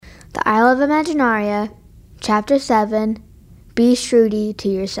I Love Imaginaria, Chapter 7, Be Shruti to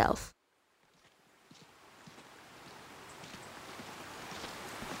Yourself.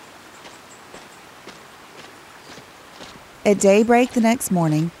 At daybreak the next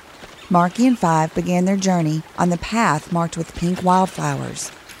morning, Marky and Five began their journey on the path marked with pink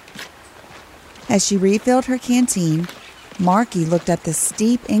wildflowers. As she refilled her canteen, Marky looked up the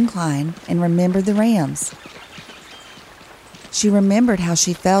steep incline and remembered the rams. She remembered how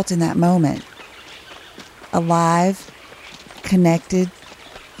she felt in that moment. Alive, connected,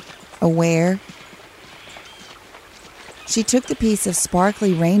 aware. She took the piece of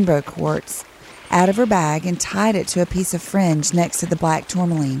sparkly rainbow quartz out of her bag and tied it to a piece of fringe next to the black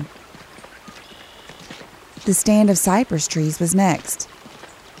tourmaline. The stand of cypress trees was next.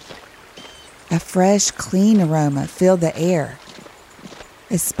 A fresh, clean aroma filled the air.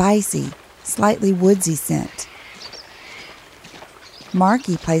 A spicy, slightly woodsy scent.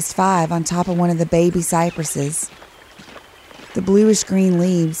 Marky placed Five on top of one of the baby cypresses. The bluish-green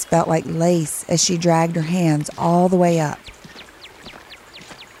leaves felt like lace as she dragged her hands all the way up.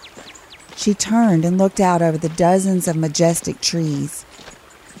 She turned and looked out over the dozens of majestic trees.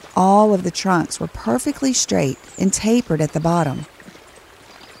 All of the trunks were perfectly straight and tapered at the bottom.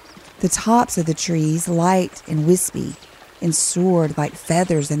 The tops of the trees light and wispy and soared like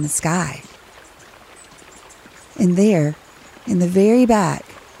feathers in the sky. And there, in the very back,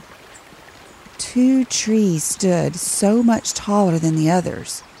 2 trees stood so much taller than the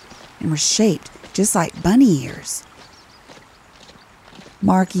others and were shaped just like bunny ears.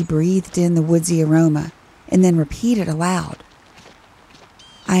 Marky breathed in the woodsy aroma and then repeated aloud,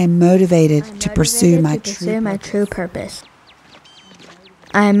 I am motivated to pursue my true purpose.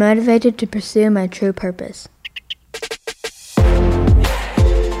 I am motivated to pursue my true purpose.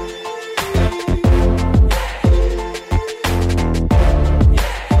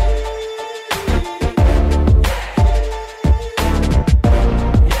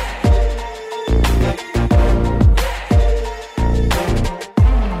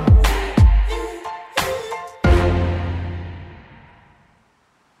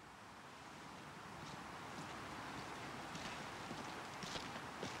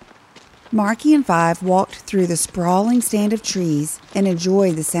 Marky and Five walked through the sprawling stand of trees and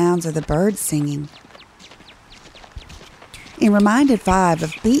enjoyed the sounds of the birds singing. It reminded Five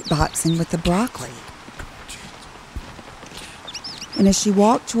of beatboxing with the broccoli. And as she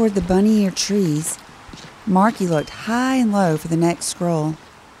walked toward the bunny-ear trees, Marky looked high and low for the next scroll.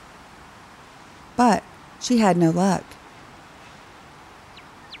 But she had no luck.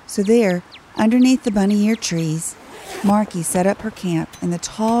 So there, underneath the bunny-ear trees, Marky set up her camp in the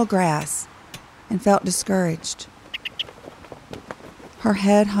tall grass and felt discouraged. Her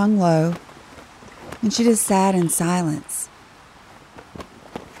head hung low, and she just sat in silence.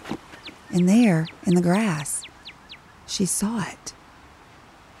 And there, in the grass, she saw it.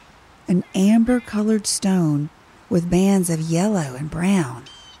 An amber-colored stone with bands of yellow and brown.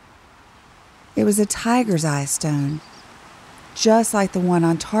 It was a tiger's eye stone, just like the one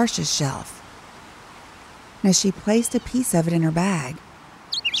on Tarsha's shelf. And as she placed a piece of it in her bag,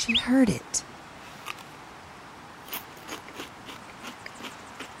 she heard it.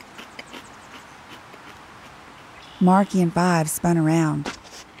 Marky and Five spun around.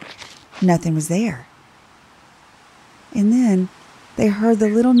 Nothing was there. And then they heard the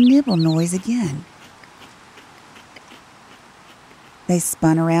little nibble noise again. They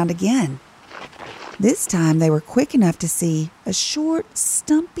spun around again. This time they were quick enough to see a short,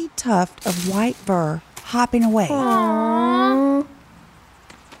 stumpy tuft of white fur hopping away. Aww.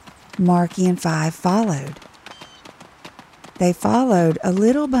 Marky and Five followed. They followed a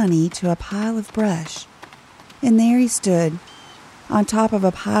little bunny to a pile of brush, and there he stood on top of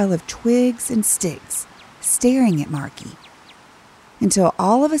a pile of twigs and sticks, staring at Marky, until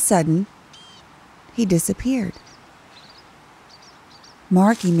all of a sudden, he disappeared.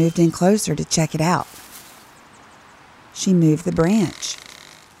 Marky moved in closer to check it out. She moved the branch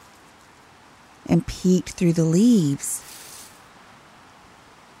and peeked through the leaves.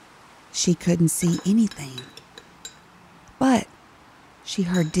 She couldn't see anything, but she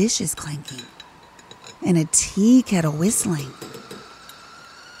heard dishes clanking and a tea kettle whistling.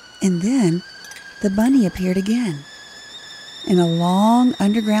 And then the bunny appeared again in a long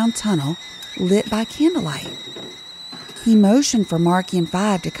underground tunnel lit by candlelight. He motioned for Marky and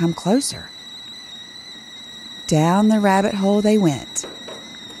Five to come closer. Down the rabbit hole they went,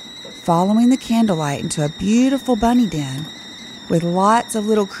 following the candlelight into a beautiful bunny den with lots of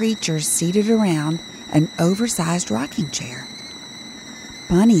little creatures seated around an oversized rocking chair.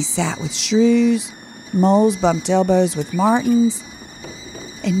 Bunnies sat with shrews, moles bumped elbows with martins,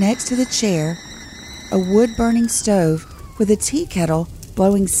 And next to the chair, a wood-burning stove with a tea kettle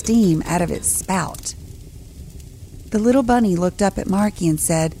blowing steam out of its spout. The little bunny looked up at Marky and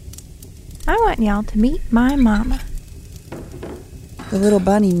said, "I want y'all to meet my mama." The little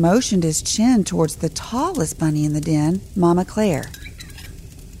bunny motioned his chin towards the tallest bunny in the den, Mama Claire.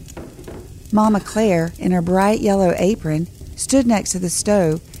 Mama Claire, in her bright yellow apron, stood next to the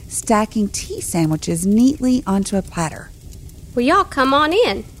stove, stacking tea sandwiches neatly onto a platter. "Well, y'all come on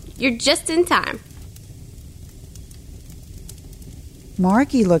in. You're just in time."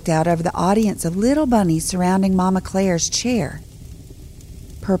 Marky looked out over the audience of little bunnies surrounding Mama Claire's chair.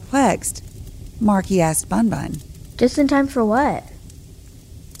 Perplexed, Marky asked Bun Bun, Just in time for what?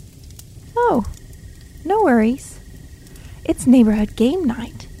 Oh, no worries. It's neighborhood game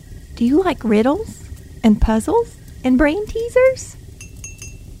night. Do you like riddles and puzzles and brain teasers?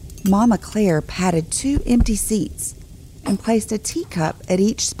 Mama Claire patted 2 empty seats and placed a teacup at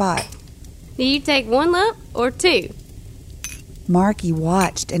each spot. Do you take 1 lump or 2? Marky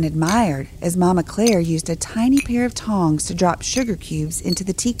watched and admired as Mama Claire used a tiny pair of tongs to drop sugar cubes into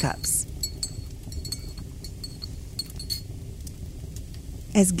the teacups.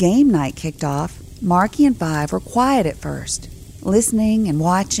 As game night kicked off, Marky and Five were quiet at first, listening and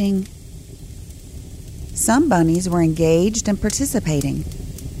watching. Some bunnies were engaged and participating.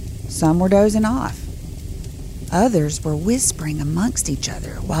 Some were dozing off. Others were whispering amongst each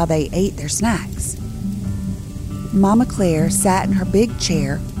other while they ate their snacks. Mama Claire sat in her big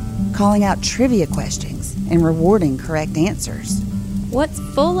chair, calling out trivia questions and rewarding correct answers. What's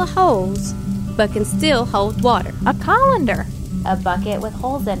full of holes but can still hold water? A colander. A bucket with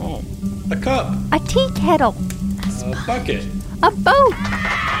holes in it. A cup. A tea kettle. A bucket. A boat.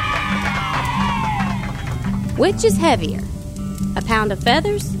 Which is heavier, a pound of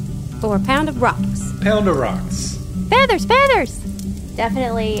feathers or a pound of rocks? Pound of rocks. Feathers, feathers.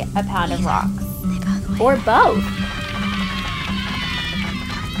 Definitely a pound of rocks. Or both.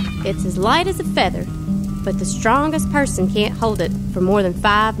 It's as light as a feather, but the strongest person can't hold it for more than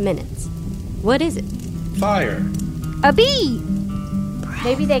 5 minutes. What is it? Fire. A bee.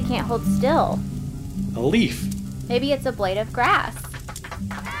 Maybe they can't hold still. A leaf. Maybe it's a blade of grass.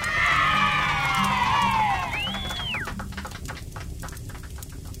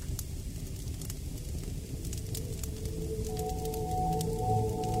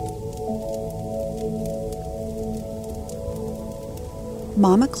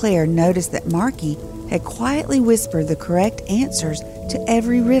 Mama Claire noticed that Marky had quietly whispered the correct answers to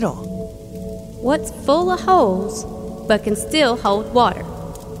every riddle. What's full of holes but can still hold water?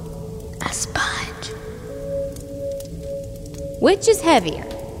 A sponge. Which is heavier,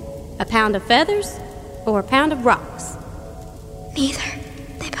 a pound of feathers or a pound of rocks? Neither.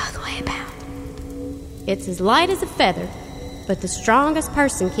 They both weigh a pound. It's as light as a feather, but the strongest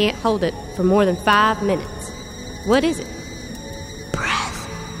person can't hold it for more than 5 minutes. What is it? Breath.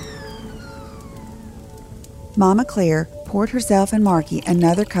 Mama Claire poured herself and Marky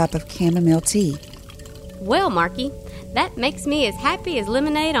another cup of chamomile tea. Well, Marky, that makes me as happy as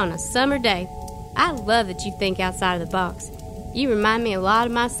lemonade on a summer day. I love that you think outside of the box. You remind me a lot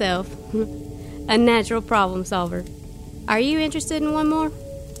of myself. A natural problem solver. Are you interested in one more?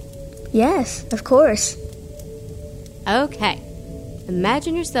 Yes, of course. Okay.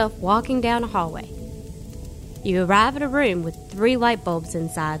 Imagine yourself walking down a hallway. You arrive at a room with 3 light bulbs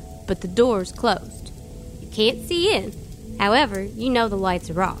inside, but the door's closed. You can't see in. However, you know the lights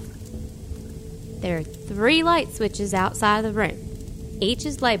are off. There are 3 light switches outside of the room. Each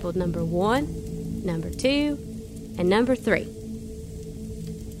is labeled number 1, number 2, and number 3.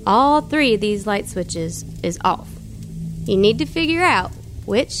 All 3 of these light switches is off. You need to figure out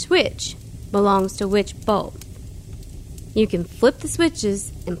which switch belongs to which bulb. You can flip the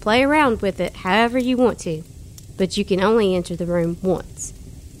switches and play around with it however you want to, but you can only enter the room once.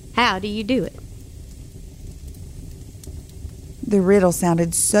 How do you do it? The riddle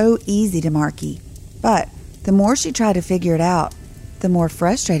sounded so easy to Marky, but the more she tried to figure it out, the more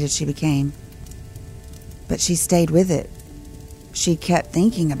frustrated she became. But she stayed with it. She kept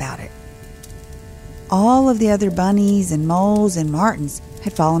thinking about it. All of the other bunnies and moles and martins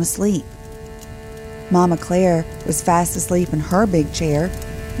had fallen asleep. Mama Claire was fast asleep in her big chair,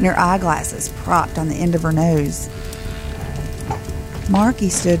 and her eyeglasses propped on the end of her nose. Marky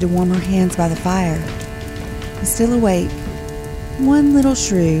stood to warm her hands by the fire. And still awake, one little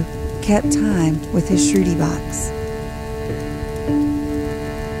shrew kept time with his Shruti box.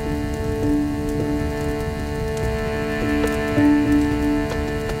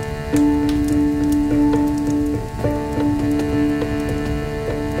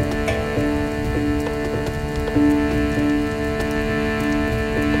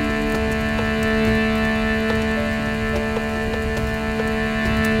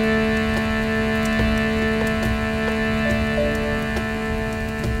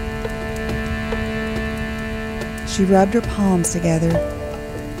 She rubbed her palms together,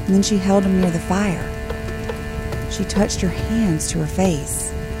 and then she held them near the fire. She touched her hands to her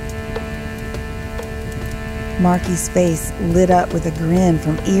face. Marky's face lit up with a grin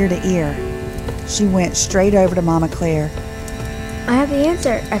from ear to ear. She went straight over to Mama Claire. I have the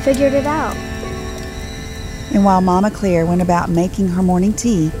answer. I figured it out. And while Mama Claire went about making her morning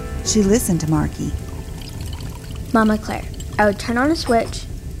tea, she listened to Marky. Mama Claire, I would turn on a switch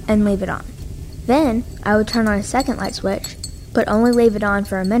and leave it on. Then I would turn on a second light switch, but only leave it on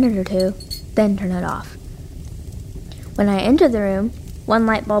for a minute or two, then turn it off. When I enter the room, one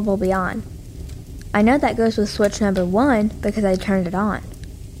light bulb will be on. I know that goes with switch number 1 because I turned it on.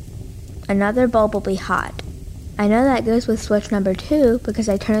 Another bulb will be hot. I know that goes with switch number 2 because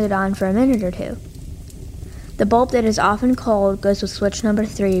I turned it on for a minute or two. The bulb that is often cold goes with switch number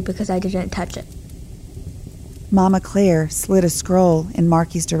 3 because I didn't touch it. Mama Claire slid a scroll in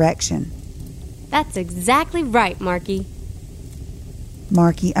Marky's direction. That's exactly right, Marky.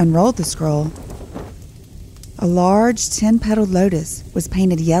 Marky unrolled the scroll. A large 10-petaled lotus was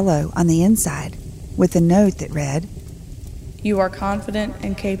painted yellow on the inside, with a note that read, You are confident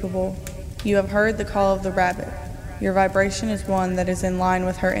and capable. You have heard the call of the rabbit. Your vibration is one that is in line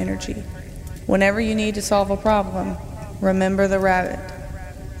with her energy. Whenever you need to solve a problem, remember the rabbit.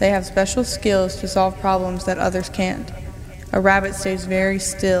 They have special skills to solve problems that others can't. A rabbit stays very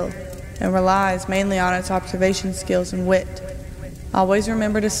still and relies mainly on its observation skills and wit. Always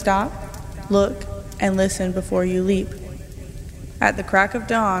remember to stop, look, and listen before you leap. At the crack of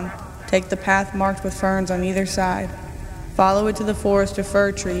dawn, take the path marked with ferns on either side. Follow it to the forest of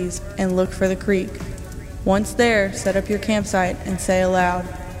fir trees and look for the creek. Once there, set up your campsite and say aloud,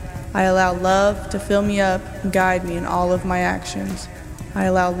 I allow love to fill me up and guide me in all of my actions. I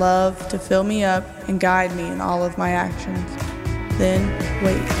allow love to fill me up and guide me in all of my actions. Then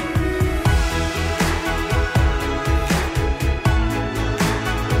wait.